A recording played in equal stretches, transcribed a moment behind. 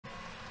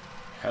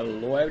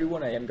Hello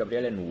everyone, I am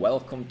Gabriele and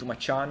welcome to my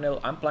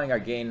channel. I'm playing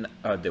again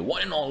the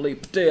one and only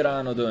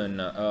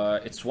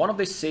Pteranodon. It's one of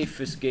the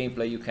safest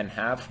gameplay you can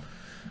have.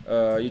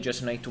 You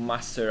just need to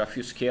master a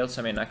few skills.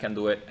 I mean, I can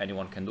do it,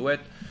 anyone can do it.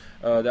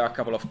 There are a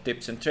couple of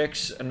tips and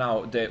tricks.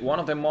 Now, one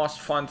of the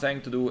most fun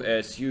thing to do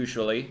is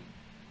usually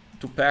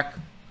to pack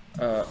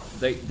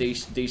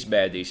these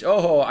baddies.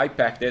 Oh, I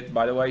packed it,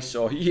 by the way,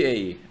 so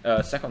yay!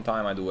 Second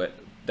time I do it.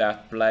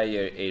 That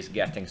player is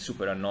getting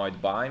super annoyed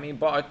by me,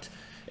 but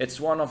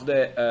it's one of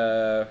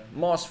the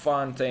most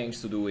fun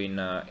things to do in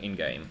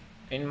game,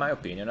 in my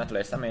opinion, at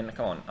least. I mean,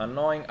 come on,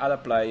 annoying other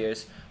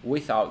players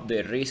without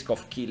the risk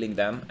of killing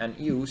them, and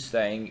you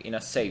staying in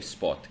a safe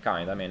spot,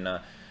 kind. I mean,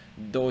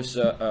 those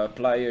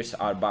players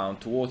are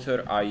bound to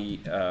water. I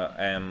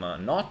am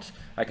not.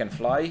 I can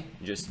fly,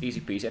 just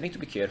easy peasy. I need to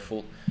be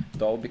careful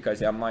though, because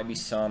there might be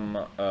some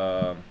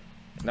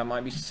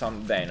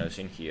dinos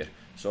in here.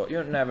 So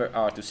you never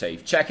are too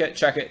safe. Check it,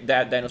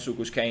 that Dinosaur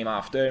came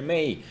after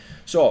me.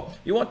 So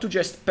you want to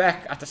just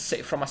pack at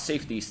from a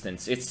safe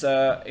distance. It's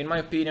in my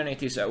opinion,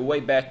 it is way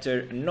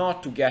better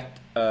not to get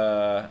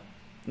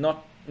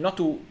not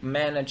to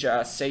manage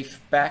a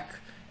safe pack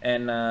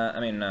and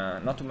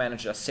not to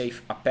manage a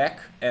safe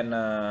pack and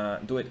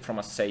do it from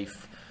a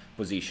safe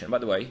position. By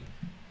the way,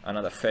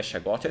 another fish, I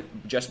got it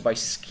just by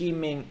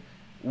skimming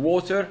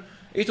water.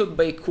 It would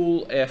be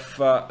cool if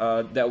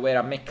there were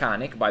a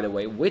mechanic, by the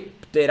way, with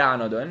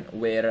Pteranodon,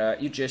 where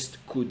you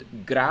just could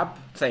grab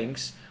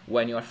things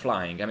when you are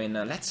flying. I mean,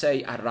 let's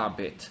say a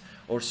rabbit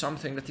or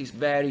something that is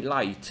very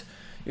light.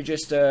 You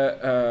just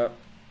go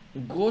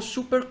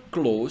super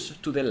close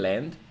to the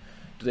land,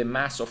 to the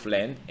mass of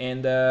land,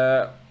 and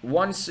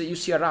once you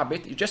see a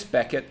rabbit, you just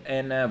pack it,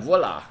 and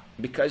voila!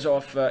 Because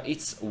of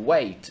its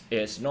weight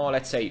is, no,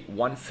 let's say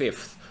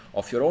 1/5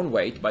 of your own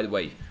weight, by the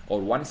way,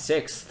 or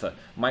 1/6.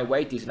 My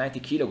weight is 90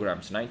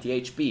 kilograms, 90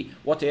 HP.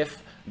 What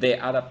if the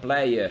other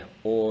player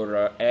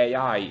or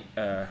AI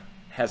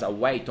has a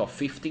weight of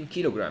 15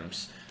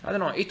 kilograms? I don't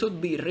know, it would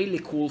be really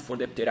cool for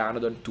the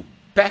Pteranodon to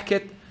pack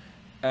it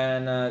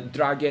and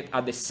drag it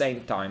at the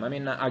same time. I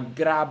mean, a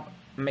grab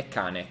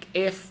mechanic.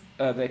 If the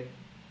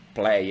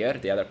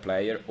other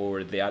player,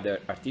 or the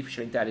other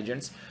artificial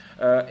intelligence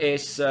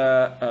is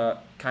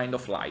kind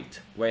of light,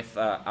 with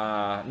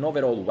an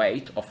overall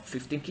weight of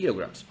 15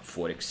 kilograms,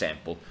 for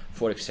example.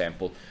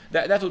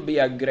 That would be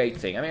a great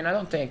thing. I mean, I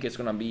don't think it's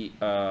gonna be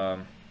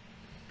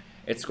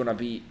it's gonna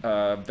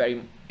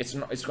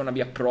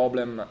be a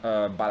problem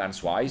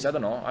balance wise. I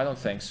don't know, I don't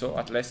think so,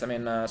 at least. I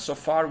mean, so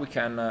far we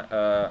can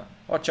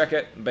oh, check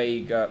it,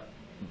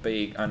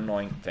 big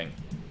annoying thing.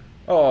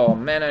 Oh,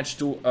 managed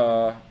to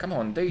come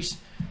on, these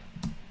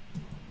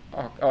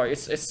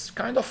it's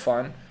kind of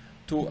fun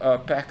to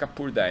pack up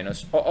poor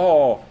dinos.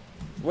 Oh,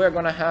 we're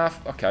gonna have,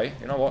 okay,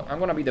 you know what, I'm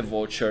gonna be the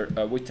vulture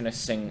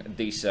witnessing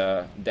this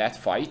death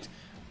fight.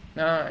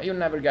 You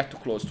never get too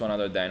close to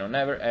another dino,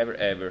 never,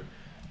 ever.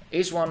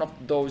 Is one of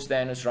those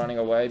dinos running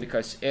away?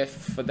 Because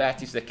if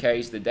that is the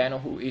case, the dino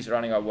who is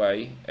running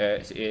away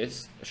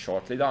is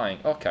shortly dying.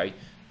 Okay.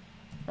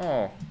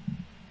 Oh,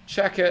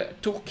 check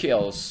it, 2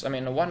 kills. I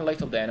mean, 1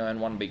 little dino and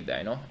 1 big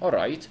dino.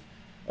 Alright.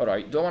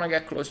 Do I want to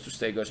get close to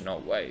stegos? No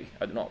way.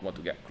 I do not want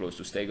to get close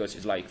to stegos.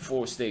 It's like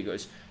 4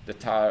 stegos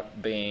that are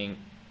being...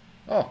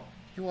 Oh,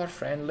 you are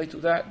friendly to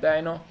that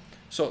dino.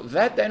 So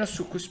that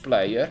Dinosuchus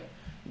player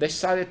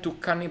decided to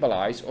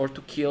cannibalize or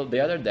to kill the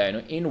other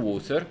dino in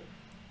water.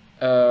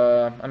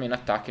 I mean,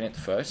 attacking it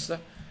first,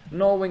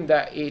 knowing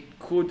that it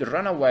could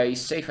run away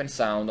safe and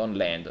sound on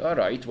land.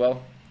 Alright,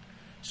 well,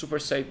 super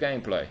safe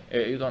gameplay.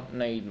 You don't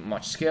need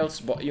much skills,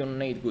 but you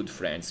need good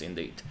friends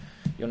indeed.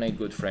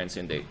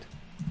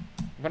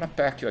 I'm gonna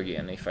pack you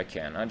again if I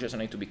can. I just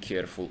need to be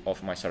careful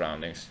of my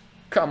surroundings.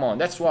 Come on,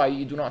 that's why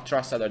you do not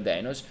trust other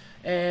dinos,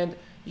 and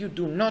you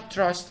do not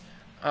trust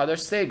other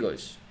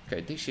stegos.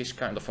 Okay, this is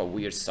kind of a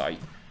weird sight.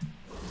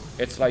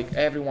 It's like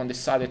everyone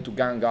decided to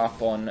gang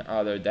up on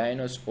other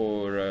dinos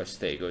or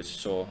stegos.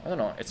 So, I don't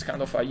know, it's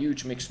kind of a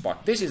huge mixed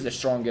pack. This is the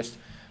strongest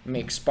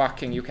mixed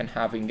packing you can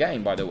have in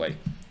game, by the way.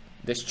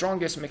 The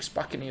strongest mixed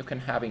packing you can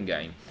have in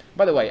game.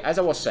 By the way, as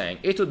I was saying,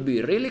 it would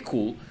be really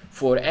cool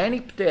for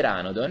any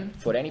Pteranodon,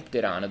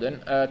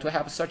 to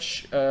have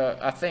such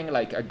a thing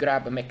like a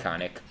grab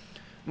mechanic.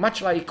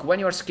 Much like when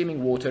you are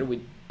skimming water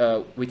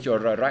with your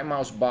right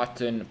mouse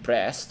button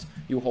pressed,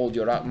 you hold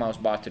your right mouse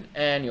button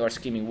and you are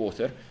skimming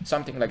water,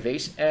 something like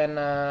this, and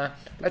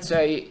let's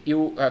say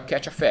you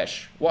catch a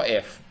fish. What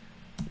if?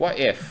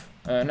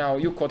 Now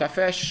you caught a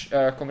fish,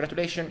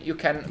 congratulations, you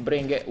can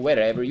bring it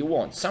wherever you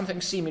want. Something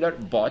similar,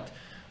 but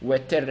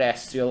with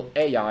terrestrial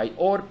AI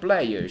or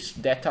players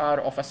that are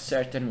of a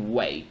certain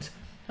weight.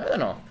 I don't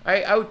know,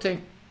 I would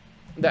think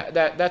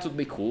that would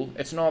be cool.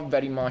 It's not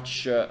very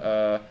much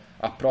a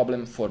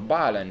problem for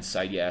balance,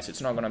 I guess.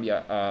 It's not gonna be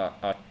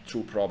a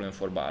true problem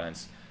for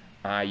balance,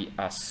 I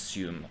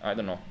assume. I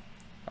don't know,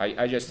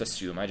 I just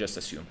assume.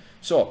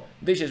 So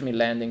this is me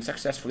landing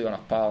successfully on a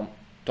palm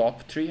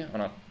top tree,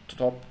 on a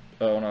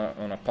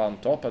palm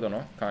top, I don't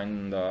know,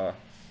 kinda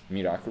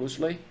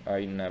miraculously.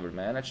 I never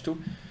managed to.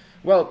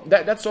 Well,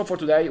 that's all for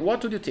today.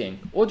 What do you think?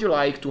 Would you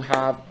like to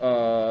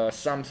have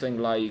something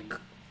like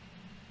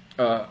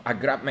a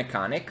grab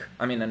mechanic?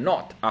 I mean,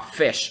 not a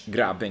fish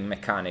grabbing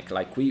mechanic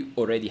like we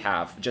already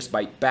have, just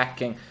by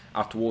backing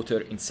at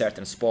water in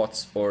certain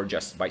spots or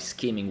just by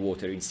skimming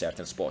water in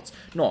certain spots.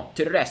 No,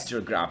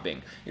 terrestrial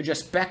grabbing. You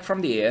just back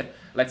from the air,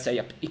 let's say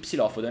a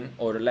Ipsilophodon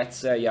or let's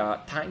say a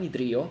tiny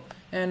Drio,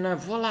 and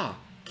voila,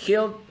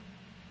 kill,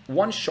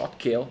 one shot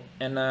kill,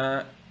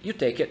 and you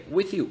take it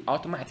with you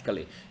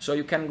automatically. So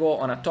you can go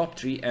on a top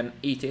tree and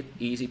eat it,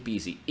 easy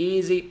peasy.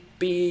 Easy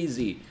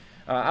peasy.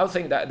 I would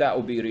think that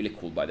would be really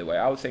cool, by the way.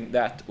 I would think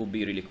that would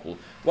be really cool.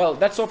 Well,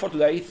 that's all for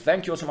today.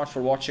 Thank you all so much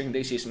for watching.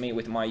 This is me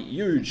with my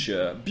huge,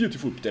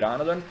 beautiful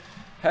Pteranodon.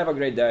 Have a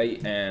great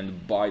day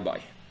and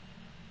bye-bye.